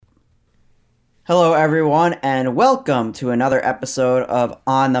Hello, everyone, and welcome to another episode of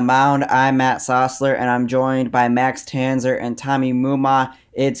On the Mound. I'm Matt Sosler, and I'm joined by Max Tanzer and Tommy Mumau.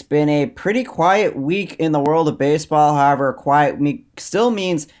 It's been a pretty quiet week in the world of baseball. However, a quiet week still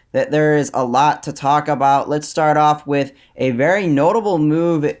means that there is a lot to talk about. Let's start off with a very notable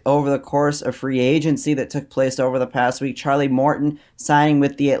move over the course of free agency that took place over the past week. Charlie Morton signing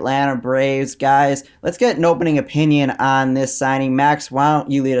with the Atlanta Braves. Guys, let's get an opening opinion on this signing. Max, why don't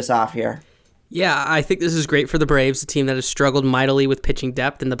you lead us off here? Yeah, I think this is great for the Braves, a team that has struggled mightily with pitching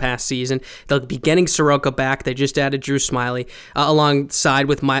depth in the past season. They'll be getting Soroka back. They just added Drew Smyly alongside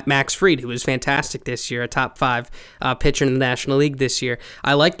with Max Fried, who was fantastic this year, a top five pitcher in the National League this year.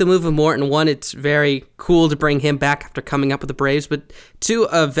 I like the move of Morton. One, it's very cool to bring him back after coming up with the Braves, but two,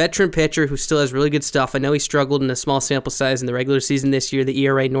 a veteran pitcher who still has really good stuff. I know he struggled in a small sample size in the regular season this year, the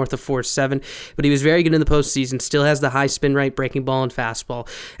ERA north of 4.7, but he was very good in the postseason, still has the high spin rate, breaking ball, and fastball,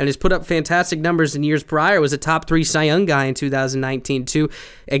 and has put up fantastic numbers in years prior. Was a top 3 Cy Young guy in 2019 too.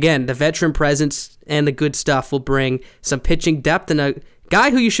 Again, the veteran presence and the good stuff will bring some pitching depth and a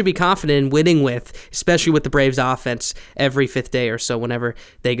guy who you should be confident in winning with, especially with the Braves offense every fifth day or so whenever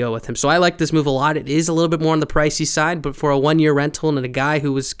they go with him. So I like this move a lot. It is a little bit more on the pricey side, but for a one-year rental and a guy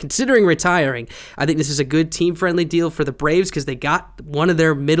who was considering retiring, I think this is a good team-friendly deal for the Braves because they got one of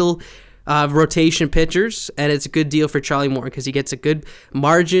their middle rotation pitchers, and it's a good deal for Charlie Morton because he gets a good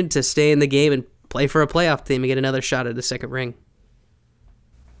margin to stay in the game and play for a playoff team and get another shot at the second ring.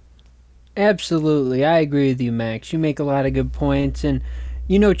 Absolutely. I agree with you, Max. You make a lot of good points. And,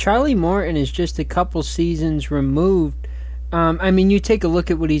 Charlie Morton is just a couple seasons removed. You take a look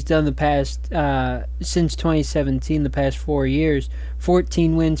at what he's done the past, since 2017, the past 4 years.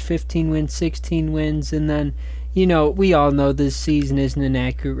 14 wins, 15 wins, 16 wins. And then, we all know this season isn't an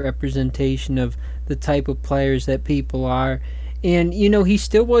accurate representation of the type of players that people are. And, he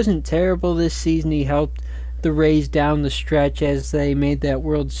still wasn't terrible this season. He helped the Rays down the stretch as they made that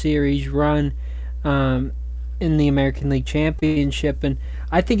World Series run in the American League Championship. And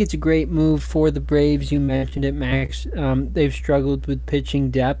I think it's a great move for the Braves. You mentioned it, Max. They've struggled with pitching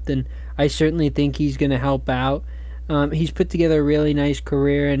depth, and I certainly think he's going to help out. He's put together a really nice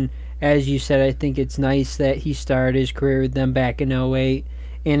career, and as you said, I think it's nice that he started his career with them back in '08,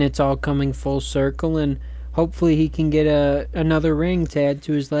 and it's all coming full circle, and hopefully he can get another ring to add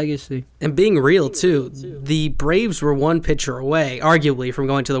to his legacy. And being real, too, the Braves were one pitcher away, arguably, from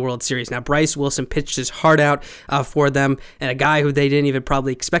going to the World Series. Now, Bryce Wilson pitched his heart out for them, and a guy who they didn't even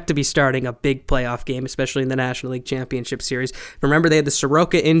probably expect to be starting a big playoff game, especially in the National League Championship Series. Remember, they had the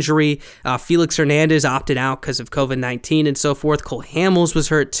Soroka injury. Felix Hernandez opted out because of COVID-19 and so forth. Cole Hamels was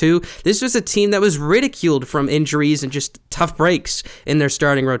hurt, too. This was a team that was ridiculed from injuries and just tough breaks in their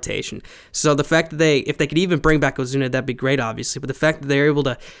starting rotation. So the fact that if they could even bring back Ozuna, that'd be great, obviously. But the fact that they're able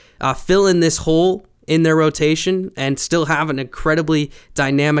to fill in this hole in their rotation and still have an incredibly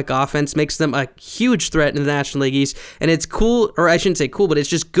dynamic offense makes them a huge threat in the National League East. And it's cool, or I shouldn't say cool, but it's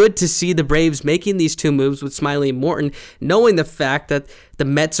just good to see the Braves making these two moves with Smyly and Morton, knowing the fact that the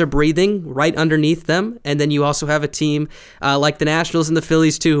Mets are breathing right underneath them. And then you also have a team like the Nationals and the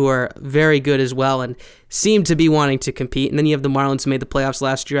Phillies, too, who are very good as well and seem to be wanting to compete. And then you have the Marlins who made the playoffs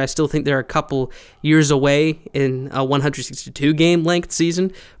last year. I still think they're a couple years away in a 162-game length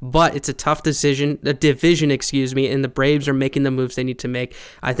season, but it's a tough division, and the Braves are making the moves they need to make.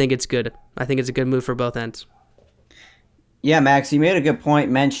 I think it's good. I think it's a good move for both ends. Yeah, Max, you made a good point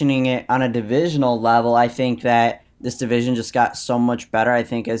mentioning it on a divisional level. I think that this division just got so much better. I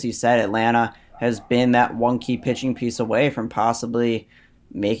think, as you said, Atlanta has been that one key pitching piece away from possibly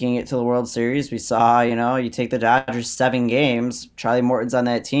making it to the World Series. We saw, you take the Dodgers 7 games. Charlie Morton's on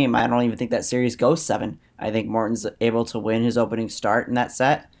that team. I don't even think that series goes 7. I think Morton's able to win his opening start in that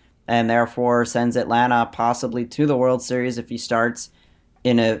set and therefore sends Atlanta possibly to the World Series if he starts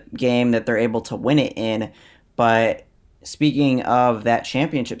in a game that they're able to win it in. But speaking of that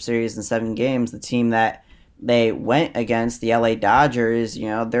championship series in 7 games, the team that they went against, the LA Dodgers,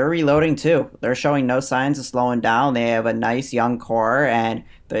 they're reloading too. They're showing no signs of slowing down. They have a nice young core, and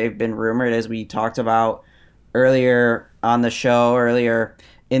they've been rumored, as we talked about earlier on the show, earlier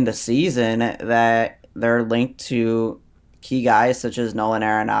in the season, that they're linked to key guys such as Nolan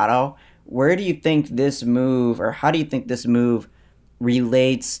Arenado. Where do you think this move, or how do you think this move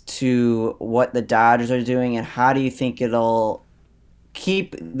relates to what the Dodgers are doing, and how do you think it'll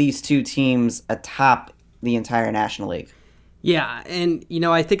keep these two teams atop the entire National League? Yeah, and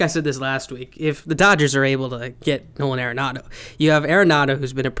I think I said this last week. If the Dodgers are able to get Nolan Arenado, you have Arenado,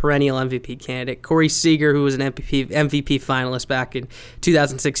 who's been a perennial MVP candidate, Corey Seager, who was an MVP finalist back in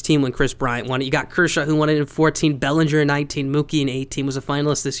 2016 when Chris Bryant won it. You got Kershaw, who won it in 14, Bellinger in 19, Mookie in 18, was a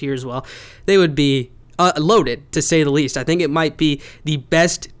finalist this year as well. They would be loaded, to say the least. I think it might be the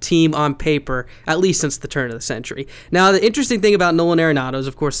best team on paper, at least since the turn of the century. Now, the interesting thing about Nolan Arenado is,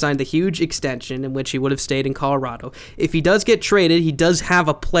 of course, signed the huge extension in which he would have stayed in Colorado. If he does get traded, he does have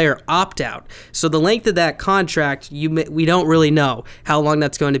a player opt-out. So the length of that contract, we don't really know how long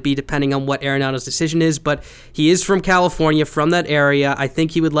that's going to be, depending on what Arenado's decision is, but he is from California, from that area. I think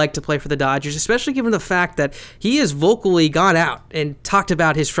he would like to play for the Dodgers, especially given the fact that he has vocally gone out and talked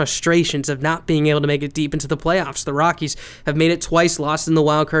about his frustrations of not being able to make it deep into the playoffs. The Rockies have made it twice, lost in the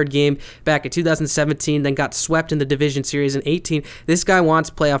wild card game back in 2017, then got swept in the division series in 18. This guy wants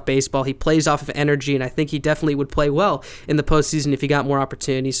playoff baseball. He plays off of energy, and I think he definitely would play well in the postseason if he got more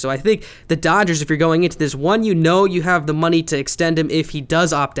opportunities. So I think the Dodgers, if you're going into this, one, you have the money to extend him if he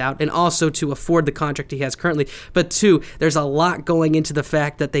does opt out, and also to afford the contract he has currently. But two, there's a lot going into the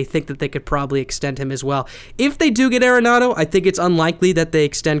fact that they think that they could probably extend him as well. If they do get Arenado, I think it's unlikely that they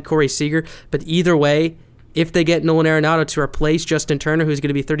extend Corey Seager, but either way, if they get Nolan Arenado to replace Justin Turner, who's going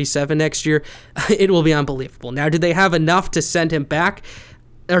to be 37 next year, it will be unbelievable. Now, do they have enough to send him back,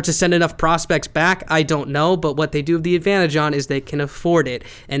 or to send enough prospects back? I don't know, but what they do have the advantage on is they can afford it,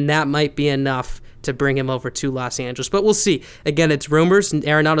 and that might be enough to bring him over to Los Angeles. But we'll see. Again, it's rumors, and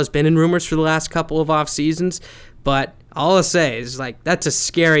Arenado's been in rumors for the last couple of off seasons, but all I'll say is, that's a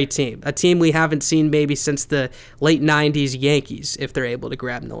scary team. A team we haven't seen maybe since the late 90s Yankees, if they're able to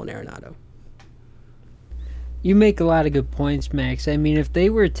grab Nolan Arenado. You make a lot of good points, Max. I mean, if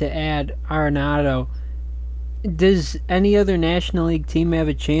they were to add Arenado, does any other National League team have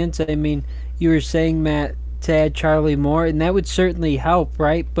a chance? I mean, you were saying, Matt, to add Charlie Morton, and that would certainly help,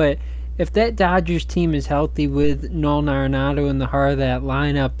 right? But if that Dodgers team is healthy with Nolan Arenado in the heart of that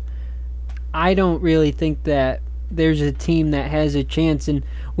lineup, I don't really think that there's a team that has a chance. And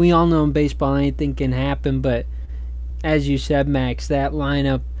we all know in baseball anything can happen, but as you said, Max, that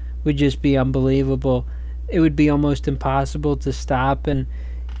lineup would just be unbelievable. It would be almost impossible to stop. And,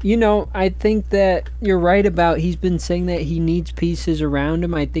 I think that you're right about he's been saying that he needs pieces around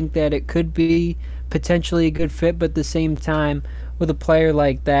him. I think that it could be potentially a good fit, but at the same time, with a player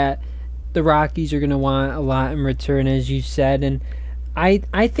like that, the Rockies are going to want a lot in return, as you said. And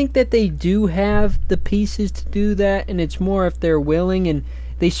I think that they do have the pieces to do that, and it's more if they're willing, and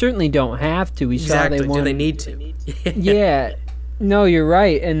they certainly don't have to. Exactly. Do they need to? Yeah. No, you're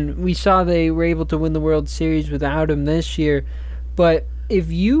right, and we saw they were able to win the World Series without him this year. But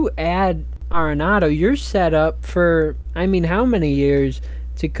if you add Arenado, you're set up for, how many years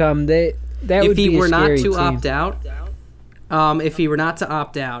to come? That would be a scary team. If he were not to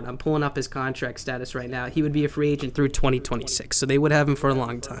opt out, I'm pulling up his contract status right now, he would be a free agent through 2026, so they would have him for a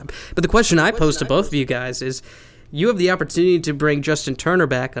long time. But the question I pose to both of you guys is, you have the opportunity to bring Justin Turner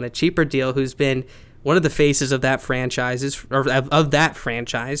back on a cheaper deal, who's been one of the faces of that franchise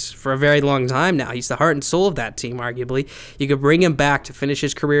for a very long time now. He's the heart and soul of that team, arguably. You could bring him back to finish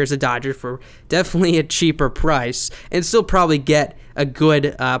his career as a Dodger for definitely a cheaper price and still probably get a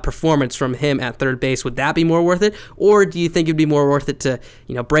good performance from him at third base. Would that be more worth it? Or do you think it'd be more worth it to,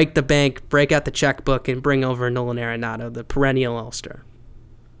 break the bank, break out the checkbook, and bring over Nolan Arenado, the perennial All-Star?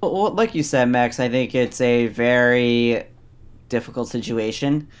 Well, like you said, Max, I think it's a very difficult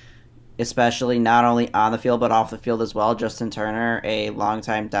situation, especially not only on the field but off the field as well. Justin Turner, a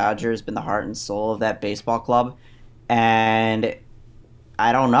longtime Dodger, has been the heart and soul of that baseball club. And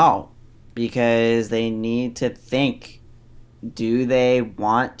I don't know, because they need to think, do they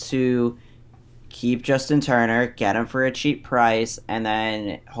want to keep Justin Turner, get him for a cheap price, and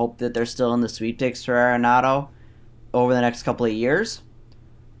then hope that they're still in the sweepstakes for Arenado over the next couple of years?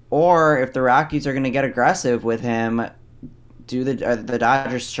 Or if the Rockies are going to get aggressive with him, do the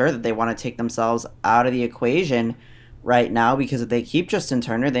Dodgers sure that they want to take themselves out of the equation right now? Because if they keep Justin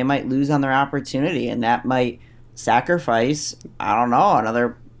Turner, they might lose on their opportunity, and that might sacrifice,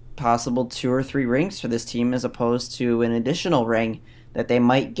 another possible 2 or 3 rings for this team, as opposed to an additional ring that they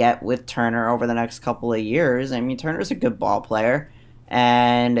might get with Turner over the next couple of years. I mean, Turner's a good ball player,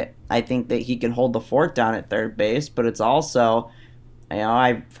 and I think that he can hold the fort down at third base, but it's also,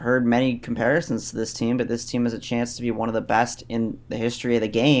 I've heard many comparisons to this team, but this team has a chance to be one of the best in the history of the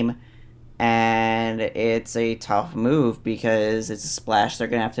game, and it's a tough move because it's a splash they're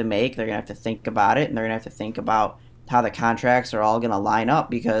going to have to make. They're going to have to think about it, and they're going to have to think about how the contracts are all going to line up,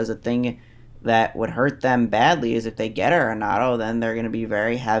 because the thing that would hurt them badly is if they get Arenado, then they're going to be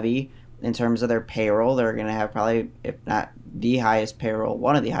very heavy in terms of their payroll. They're going to have probably, if not the highest payroll,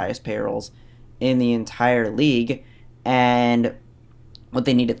 one of the highest payrolls in the entire league. And what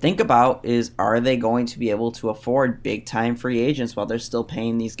they need to think about is, are they going to be able to afford big-time free agents while they're still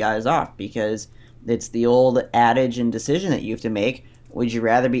paying these guys off? Because it's the old adage and decision that you have to make. Would you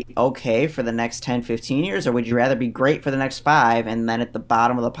rather be okay for the next 10, 15 years, or would you rather be great for the next 5 and then at the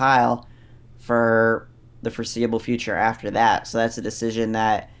bottom of the pile for the foreseeable future after that? So that's a decision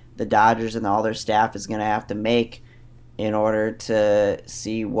that the Dodgers and all their staff is going to have to make in order to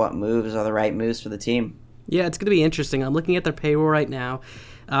see what moves are the right moves for the team. Yeah, it's going to be interesting. I'm looking at their payroll right now.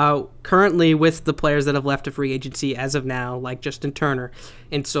 Currently, with the players that have left to free agency as of now, like Justin Turner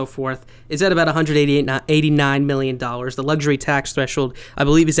and so forth, is at about $189 million. The luxury tax threshold, I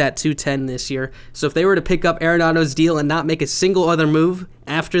believe, is at $210 this year. So if they were to pick up Arenado's deal and not make a single other move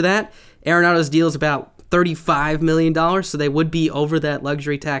after that, Arenado's deal is about $35 million, so they would be over that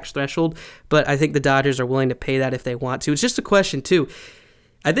luxury tax threshold. But I think the Dodgers are willing to pay that if they want to. It's just a question, too.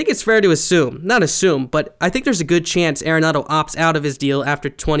 I think it's fair to not assume, but I think there's a good chance Arenado opts out of his deal after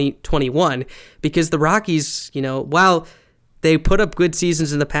 2021 because the Rockies, while they put up good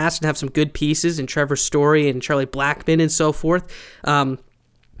seasons in the past and have some good pieces in Trevor Story and Charlie Blackmon and so forth,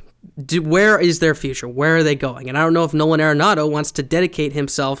 where is their future? Where are they going? And I don't know if Nolan Arenado wants to dedicate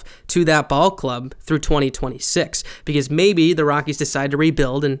himself to that ball club through 2026 because maybe the Rockies decide to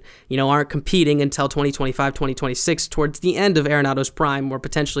rebuild and, aren't competing until 2025, 2026 towards the end of Arenado's prime or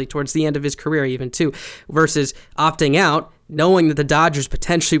potentially towards the end of his career even too, versus opting out, knowing that the Dodgers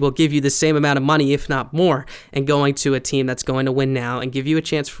potentially will give you the same amount of money, if not more, and going to a team that's going to win now and give you a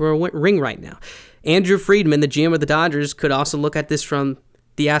chance for a ring right now. Andrew Friedman, the GM of the Dodgers, could also look at this from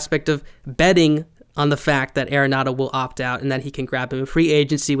the aspect of betting on the fact that Arenado will opt out and that he can grab him in free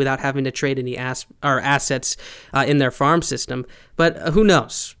agency without having to trade any assets in their farm system. But who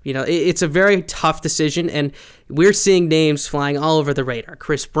knows? It's a very tough decision, and we're seeing names flying all over the radar.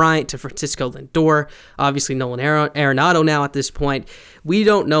 Chris Bryant to Francisco Lindor, obviously Nolan Arenado now at this point. We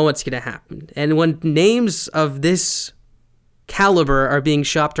don't know what's going to happen. And when names of this caliber are being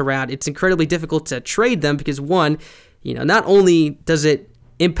shopped around, it's incredibly difficult to trade them because, one, not only does it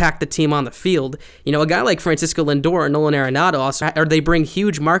impact the team on the field, a guy like Francisco Lindor or Nolan Arenado they bring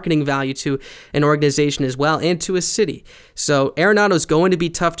huge marketing value to an organization as well and to a city. So Arenado is going to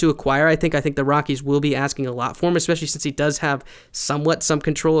be tough to acquire. I think the Rockies will be asking a lot for him, especially since he does have some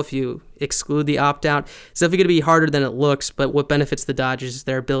control if you exclude the opt-out. It's definitely going to be harder than it looks, but what benefits the Dodgers is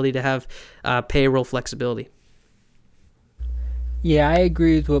their ability to have payroll flexibility. Yeah, I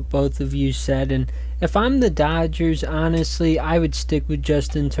agree with what both of you said, and if I'm the Dodgers, honestly, I would stick with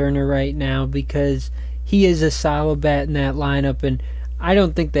Justin Turner right now because he is a solid bat in that lineup, and I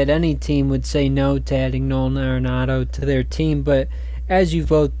don't think that any team would say no to adding Nolan Arenado to their team, but as you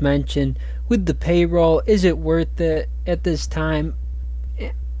both mentioned, with the payroll, is it worth it at this time?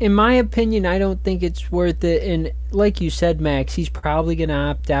 In my opinion, I don't think it's worth it, and like you said, Max, he's probably going to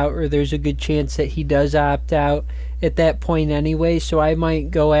opt out, or there's a good chance that he does opt out at that point anyway, so I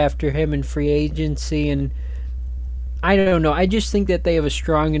might go after him in free agency, and I don't know. I just think that they have a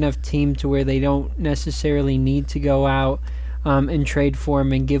strong enough team to where they don't necessarily need to go out and trade for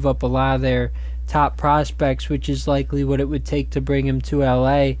him and give up a lot of their top prospects, which is likely what it would take to bring him to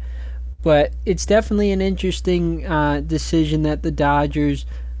LA. But it's definitely an interesting decision that the Dodgers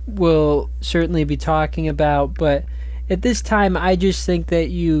will certainly be talking about, but at this time I just think that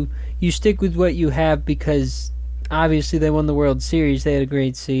you stick with what you have because obviously they won the World Series, they had a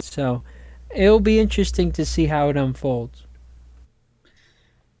great season, so it'll be interesting to see how it unfolds.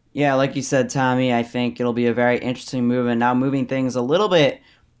 Yeah, like you said, Tommy, I think it'll be a very interesting move, and now moving things a little bit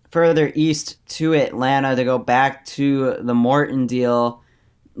further east to Atlanta to go back to the Morton deal.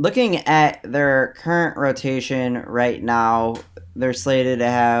 Looking at their current rotation right now, they're slated to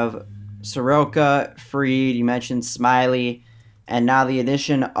have Soroka, Fried, you mentioned Smiley, and now the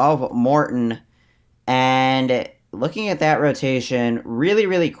addition of Morton. And looking at that rotation really,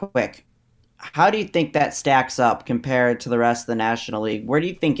 really quick, how do you think that stacks up compared to the rest of the National League? Where do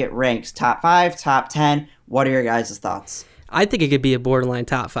you think it ranks? Top 5, top 10? What are your guys' thoughts? I think it could be a borderline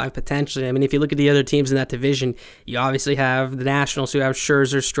top 5 potentially. I mean, if you look at the other teams in that division, you obviously have the Nationals who have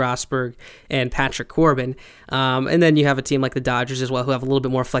Scherzer, Strasburg, and Patrick Corbin. And then you have a team like the Dodgers as well who have a little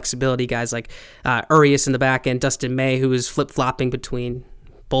bit more flexibility. Guys like Urias in the back end, Dustin May, who is flip-flopping between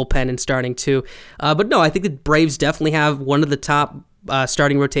bullpen and starting too. But no, I think the Braves definitely have one of the top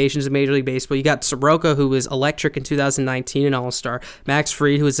starting rotations in Major League Baseball. You got Soroka, who was electric in 2019, an All-Star. Max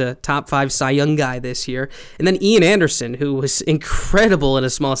Fried, who was a top 5 Cy Young guy this year. And then Ian Anderson, who was incredible in a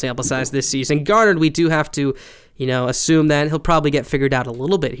small sample size this season. Garnered, we do have to assume that he'll probably get figured out a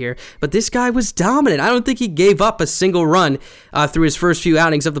little bit here. But this guy was dominant. I don't think he gave up a single run through his first few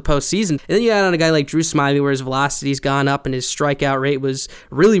outings of the postseason. And then you add on a guy like Drew Smyly, where his velocity's gone up and his strikeout rate was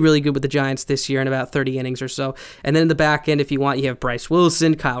really, really good with the Giants this year in about 30 innings or so. And then in the back end, if you want, you have Bryce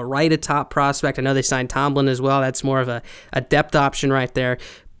Wilson, Kyle Wright, a top prospect. I know they signed Tomlin as well. That's more of a depth option right there.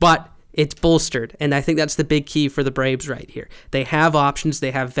 But it's bolstered, and I think that's the big key for the Braves right here. They have options.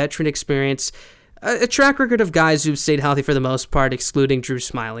 They have veteran experience, a track record of guys who've stayed healthy for the most part, excluding Drew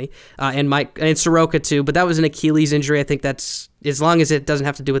Smyly and Mike and Soroka too. But that was an Achilles injury. I think that's, as long as it doesn't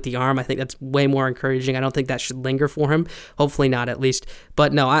have to do with the arm, I think that's way more encouraging. I don't think that should linger for him. Hopefully not, at least.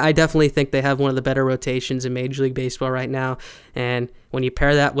 But no, I definitely think they have one of the better rotations in Major League Baseball right now. And when you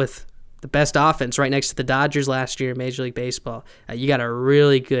pair that with the best offense right next to the Dodgers last year in Major League Baseball, you got a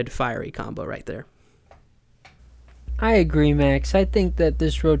really good fiery combo right there. I agree, Max. I think that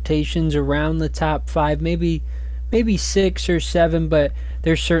this rotation's around the top 5, maybe 6 or 7, but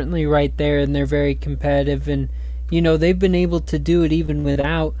they're certainly right there, and they're very competitive. And, they've been able to do it even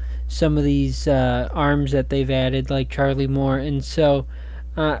without some of these arms that they've added, like Charlie Morton. So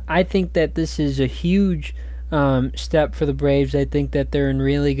I think that this is a huge step for the Braves. I think that they're in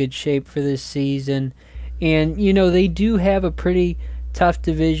really good shape for this season. And, they do have a pretty tough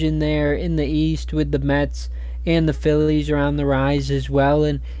division there in the East with the Mets and the Phillies are on the rise as well.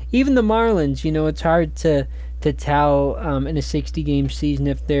 And even the Marlins, it's hard to tell in a 60-game season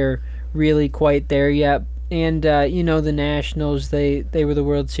if they're really quite there yet. And, the Nationals, they were the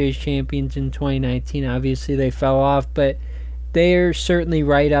World Series champions in 2019. Obviously, they fell off, but they're certainly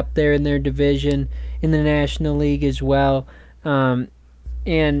right up there in their division in the National League as well. And,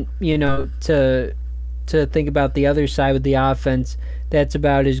 to think about the other side with the offense, that's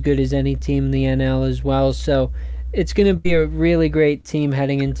about as good as any team in the NL as well. So it's going to be a really great team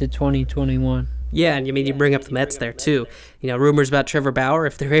heading into 2021. Yeah, and you bring up the Mets there too. Rumors about Trevor Bauer.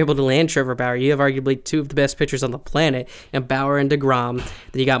 If they're able to land Trevor Bauer, you have arguably 2 of the best pitchers on the planet, and Bauer and DeGrom.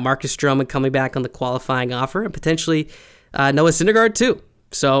 Then you got Marcus Stroman coming back on the qualifying offer, and potentially Noah Syndergaard too.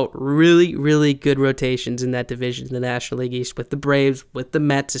 So really, really good rotations in that division in the National League East with the Braves, with the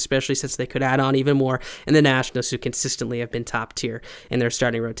Mets, especially since they could add on even more, and the Nationals, who consistently have been top tier in their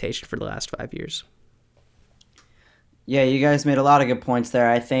starting rotation for the last 5 years. Yeah, you guys made a lot of good points there.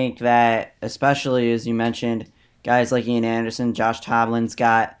 I think that, especially as you mentioned, guys like Ian Anderson, Josh Tomlin's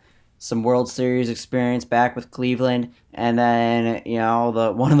got some World Series experience back with Cleveland, and then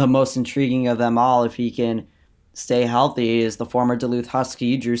one of the most intriguing of them all, if he can stay healthy, is the former Duluth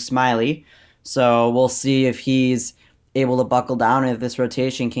Husky, Drew Smyly. So we'll see if he's able to buckle down and if this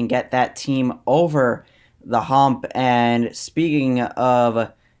rotation can get that team over the hump. And speaking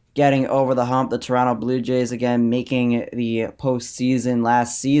of getting over the hump, the Toronto Blue Jays again making the postseason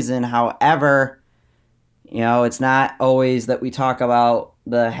last season. However, it's not always that we talk about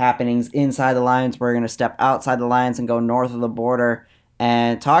the happenings inside the lines. We're going to step outside the lines and go north of the border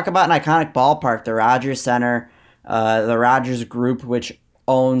and talk about an iconic ballpark, the Rogers Center. The Rogers Group, which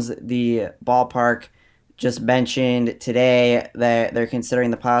owns the ballpark, just mentioned today that they're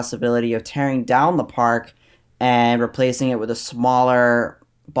considering the possibility of tearing down the park and replacing it with a smaller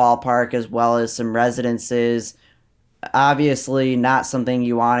ballpark as well as some residences. Obviously not something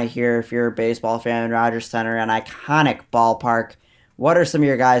you want to hear if you're a baseball fan. Rogers Center, an iconic ballpark. What are some of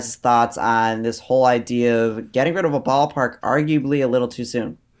your guys' thoughts on this whole idea of getting rid of a ballpark arguably a little too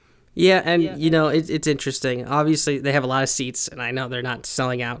soon? Yeah, and it's interesting. Obviously, they have a lot of seats, and I know they're not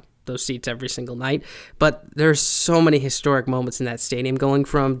selling out those seats every single night, but there's so many historic moments in that stadium, going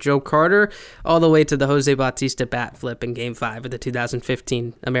from Joe Carter all the way to the Jose Bautista bat flip in Game 5 of the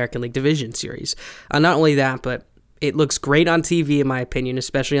 2015 American League Division Series. Not only that, but it looks great on TV, in my opinion,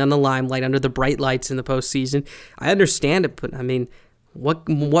 especially on the limelight under the bright lights in the postseason. I understand it, but what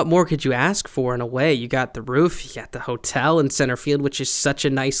more could you ask for in a way? You got the roof, you got the hotel in center field, which is such a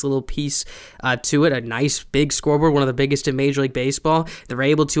nice little piece to it, a nice big scoreboard, one of the biggest in Major League Baseball. They're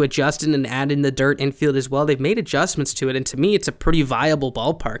able to adjust it and add in the dirt infield as well. They've made adjustments to it, and to me, it's a pretty viable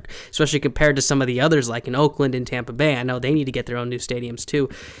ballpark, especially compared to some of the others like in Oakland and Tampa Bay. I know they need to get their own new stadiums too,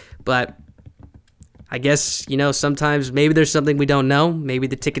 but I guess, sometimes maybe there's something we don't know. Maybe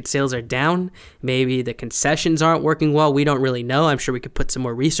the ticket sales are down. Maybe the concessions aren't working well. We don't really know. I'm sure we could put some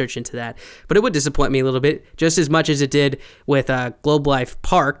more research into that. But it would disappoint me a little bit, just as much as it did with Globe Life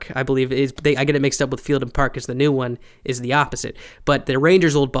Park. I believe I get it mixed up with Field and Park, because the new one is the opposite. But the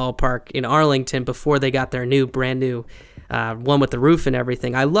Rangers' old ballpark in Arlington, before they got their brand new one with the roof and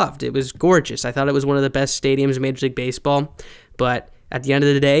everything, I loved. It was gorgeous. I thought it was one of the best stadiums in Major League Baseball. But at the end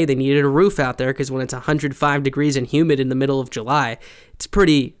of the day, they needed a roof out there, because when it's 105 degrees and humid in the middle of July, it's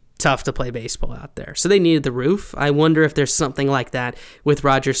pretty tough to play baseball out there. So they needed the roof. I wonder if there's something like that with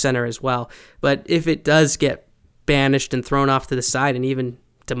Rogers Center as well. But if it does get banished and thrown off to the side and even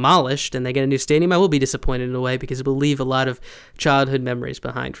demolished and they get a new stadium, I will be disappointed in a way because it will leave a lot of childhood memories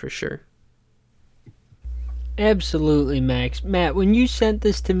behind for sure. Absolutely, Max. Matt, when you sent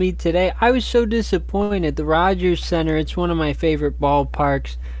this to me today, I was so disappointed. The Rogers Center, it's one of my favorite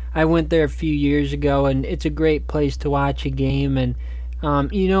ballparks. I went there a few years ago, and it's a great place to watch a game. And,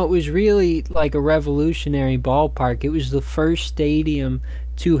 it was really like a revolutionary ballpark. It was the first stadium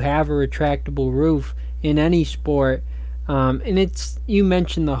to have a retractable roof in any sport. And you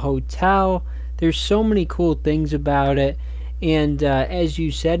mentioned the hotel. There's so many cool things about it. And as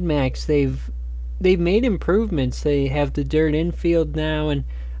you said, Max, they've made improvements. They have the dirt infield now, and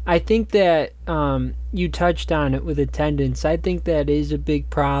I think that you touched on it with attendance. I think that is a big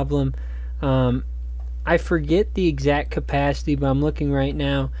problem. I forget the exact capacity, but I'm looking right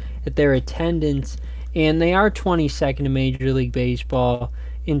now at their attendance, and they are 22nd in Major League Baseball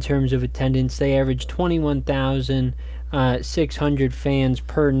in terms of attendance. They average 21,600 fans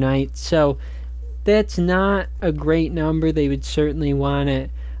per night, so that's not a great number. They would certainly want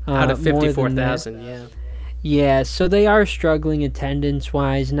it out of 54,000, yeah. Yeah, so they are struggling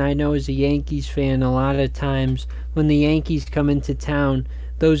attendance-wise, and I know as a Yankees fan, a lot of times when the Yankees come into town,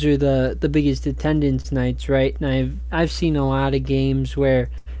 those are the biggest attendance nights, right? And I've seen a lot of games where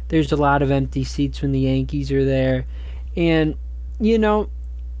there's a lot of empty seats when the Yankees are there, and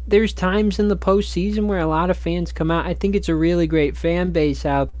there's times in the postseason where a lot of fans come out. I think it's a really great fan base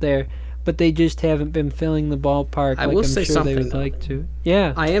out there, but they just haven't been filling the ballpark. I will say sure something, they would like to.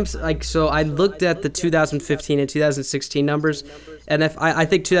 Yeah, I am so. I looked at the 2015 and 2016 numbers, and I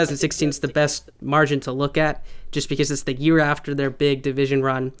think 2016 is the best margin to look at, just because it's the year after their big division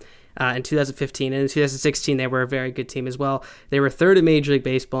run. In 2015 and in 2016 they were a very good team as well. They were third in Major League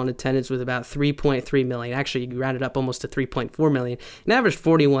Baseball in attendance with about 3.3 million. Actually, you rounded up almost to 3.4 million and averaged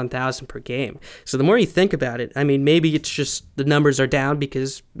 41,000 per game. So the more you think about it, I mean, maybe it's just the numbers are down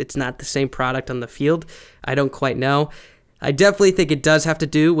because it's not the same product on the field. I don't quite know. I definitely think it does have to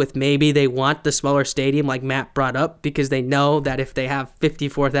do with maybe they want the smaller stadium like Matt brought up, because they know that if they have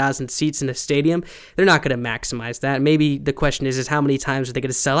 54,000 seats in a stadium, they're not going to maximize that. Maybe the question is how many times are they going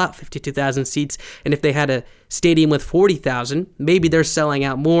to sell out 52,000 seats? And if they had a stadium with 40,000, maybe they're selling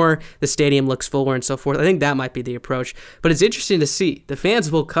out more, the stadium looks fuller and so forth. I think that might be the approach. But it's interesting to see. The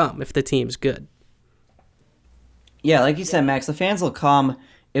fans will come if the team's good. Yeah, like you said, Max, the fans will come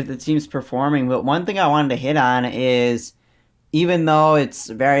if the team's performing. But one thing I wanted to hit on is, even though it's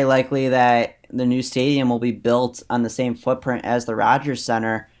very likely that the new stadium will be built on the same footprint as the Rogers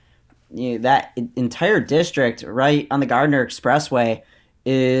Center, that entire district right on the Gardner Expressway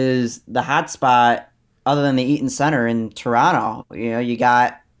is the hot spot other than the Eaton Center in Toronto. You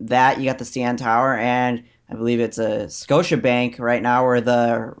got that, you got the CN Tower, and I believe it's a Scotiabank right now where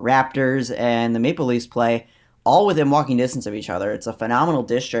the Raptors and the Maple Leafs play, all within walking distance of each other. It's a phenomenal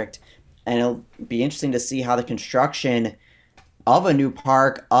district, and it'll be interesting to see how the construction of a new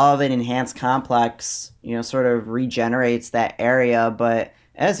park, of an enhanced complex, sort of regenerates that area. But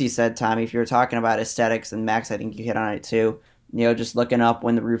as you said, Tommy, if you were talking about aesthetics, and Max, I think you hit on it too, just looking up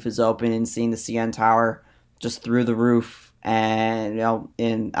when the roof is open and seeing the CN Tower just through the roof, and,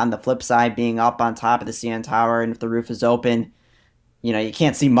 on the flip side, being up on top of the CN Tower, and if the roof is open, you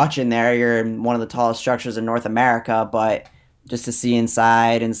can't see much in there. You're in one of the tallest structures in North America, but just to see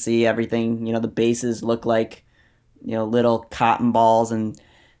inside and see everything, the bases look like, little cotton balls, and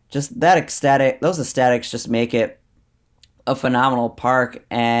just those aesthetics just make it a phenomenal park.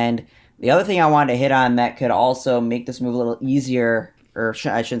 And the other thing I wanted to hit on that could also make this move a little easier, or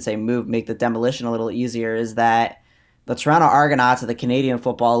I shouldn't say move, make the demolition a little easier, is that the Toronto Argonauts of the Canadian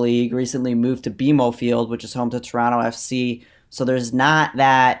Football League recently moved to BMO Field, which is home to Toronto FC. So there's not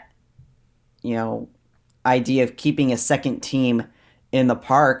that, idea of keeping a second team in the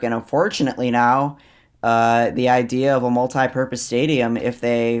park. And unfortunately now, the idea of a multi-purpose stadium, if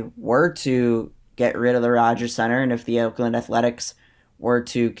they were to get rid of the Rogers Center and if the Oakland Athletics were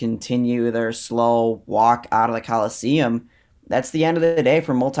to continue their slow walk out of the Coliseum, that's the end of the day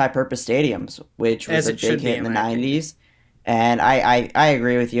for multi-purpose stadiums, which was a big hit in the 90s. And I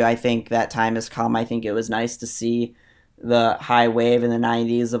agree with you. I think that time has come. I think it was nice to see the high wave in the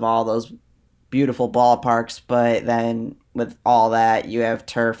 90s of all those beautiful ballparks, but then with all that, you have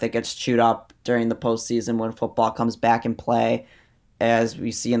turf that gets chewed up during the postseason when football comes back in play. As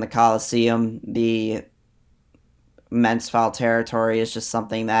we see in the Coliseum, the immense foul territory is just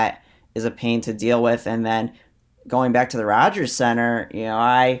something that is a pain to deal with. And then going back to the Rogers Center,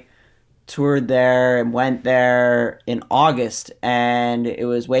 I toured there and went there in August, and it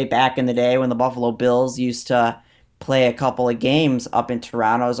was way back in the day when the Buffalo Bills used to play a couple of games up in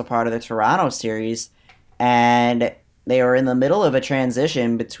Toronto as a part of the Toronto series, and they were in the middle of a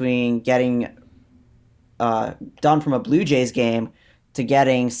transition between getting done from a Blue Jays game to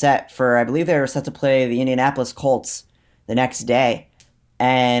getting set for, I believe they were set to play the Indianapolis Colts the next day,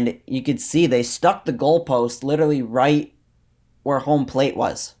 and you could see they stuck the goalpost literally right where home plate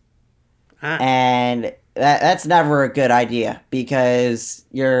was. And that's never a good idea because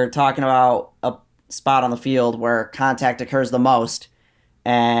you're talking about a spot on the field where contact occurs the most,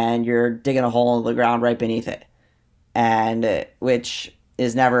 and you're digging a hole in the ground right beneath it, and which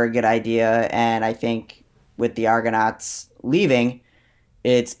is never a good idea. And I think with the Argonauts leaving,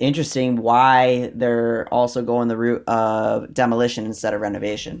 it's interesting why they're also going the route of demolition instead of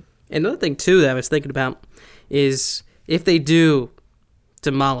renovation. Another thing, too, that I was thinking about is if they do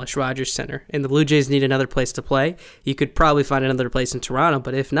demolish Rogers Center and the Blue Jays need another place to play, you could probably find another place in Toronto.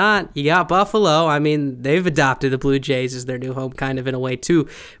 But if not, you got Buffalo. I mean, they've adopted the Blue Jays as their new home kind of in a way, too,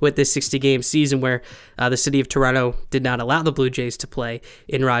 with this 60-game season where the city of Toronto did not allow the Blue Jays to play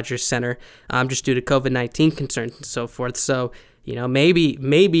in Rogers Center just due to COVID-19 concerns and so forth. So,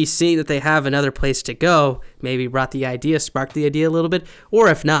 maybe seeing that they have another place to go, maybe sparked the idea a little bit. Or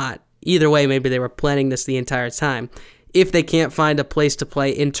if not, either way, maybe they were planning this the entire time. If they can't find a place to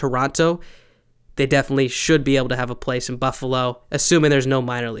play in Toronto, they definitely should be able to have a place in Buffalo, assuming there's no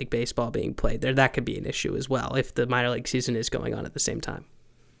minor league baseball being played there. That could be an issue as well if the minor league season is going on at the same time.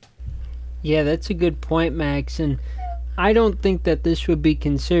 Yeah, that's a good point, Max. And I don't think that this would be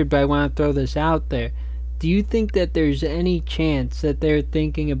considered, but I want to throw this out there. Do you think that there's any chance that they're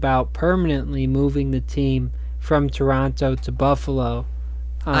thinking about permanently moving the team from Toronto to Buffalo?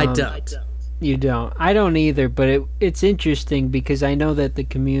 I don't. You don't. I don't either, but it's interesting because I know that the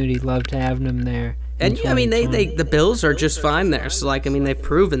community loved having them there. And I mean, the Bills are just fine there. So, they've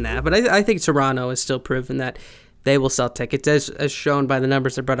proven that. But I think Toronto has still proven that they will sell tickets, as shown by the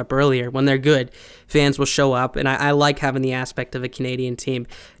numbers I brought up earlier. When they're good, fans will show up. And I like having the aspect of a Canadian team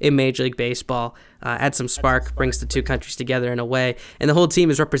in Major League Baseball. Adds some spark, brings the two countries together in a way. And the whole team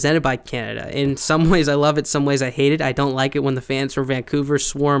is represented by Canada. In some ways, I love it. Some ways, I hate it. I don't like it when the fans from Vancouver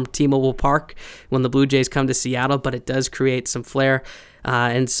swarm T-Mobile Park when the Blue Jays come to Seattle, but it does create some flair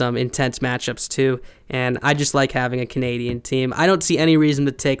and some intense matchups, too. And I just like having a Canadian team. I don't see any reason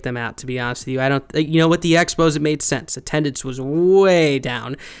to take them out, to be honest with you. With the Expos, it made sense. Attendance was way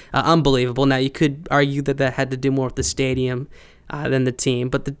down. Unbelievable. Now, you could argue that had to do more with the stadium than the team,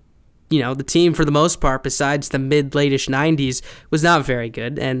 but the team, for the most part, besides the mid-late-ish 90s, was not very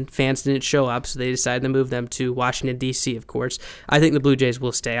good, and fans didn't show up, so they decided to move them to Washington, D.C., of course. I think the Blue Jays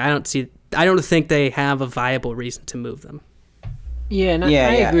will stay. I don't think they have a viable reason to move them. Yeah, and I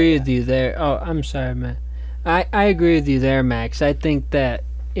agree with you there. Oh, I'm sorry, man. I agree with you there, Max. I think that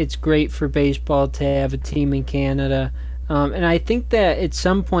it's great for baseball to have a team in Canada, and I think that at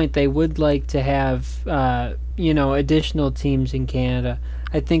some point they would like to have, additional teams in Canada.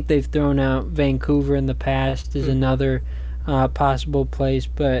 I think they've thrown out Vancouver in the past as another possible place.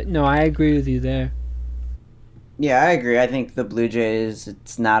 But, no, I agree with you there. Yeah, I agree. I think the Blue Jays,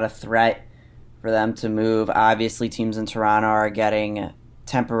 it's not a threat for them to move. Obviously, teams in Toronto are getting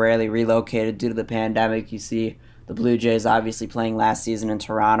temporarily relocated due to the pandemic. You see the Blue Jays obviously playing last season in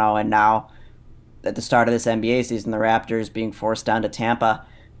Toronto, and now at the start of this NBA season, the Raptors being forced down to Tampa.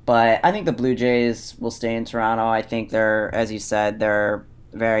 But I think the Blue Jays will stay in Toronto. I think they're, as you said, they're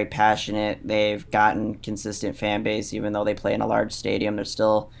very passionate. They've gotten consistent fan base, even though they play in a large stadium. They're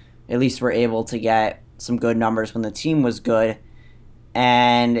still, at least were able to get some good numbers when the team was good.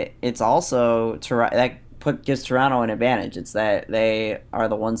 And it's also, that gives Toronto an advantage. It's that they are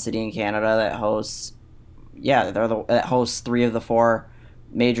the one city in Canada that hosts, that hosts 3 of the 4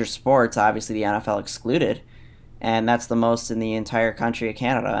 major sports, obviously the NFL excluded. And that's the most in the entire country of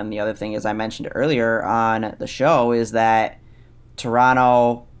Canada. And the other thing, as I mentioned earlier on the show, is that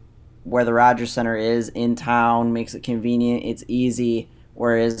Toronto, where the Rogers Center is in town, makes it convenient, it's easy,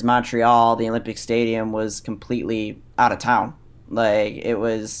 whereas Montreal, the Olympic Stadium, was completely out of town. It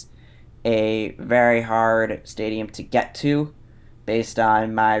was a very hard stadium to get to based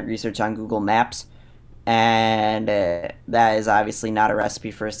on my research on Google Maps, and that is obviously not a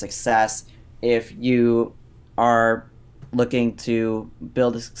recipe for success if you are looking to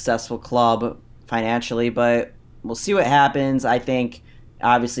build a successful club financially, but we'll see what happens. I think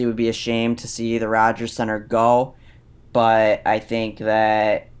obviously it would be a shame to see the Rogers Center go, but I think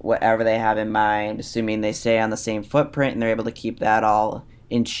that whatever they have in mind, assuming they stay on the same footprint and they're able to keep that all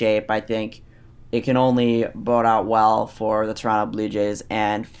in shape, I think it can only bode out well for the Toronto Blue Jays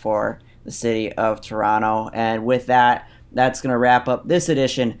and for the city of Toronto. And with that, that's going to wrap up this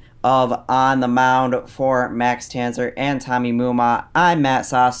edition of On the Mound. For Max Tanzer and Tommy Mumau, I'm Matt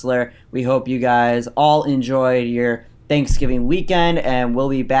Sosler. We hope you guys all enjoyed your Thanksgiving weekend, and we'll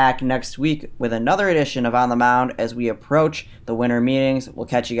be back next week with another edition of On the Mound as we approach the winter meetings. We'll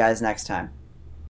catch you guys next time.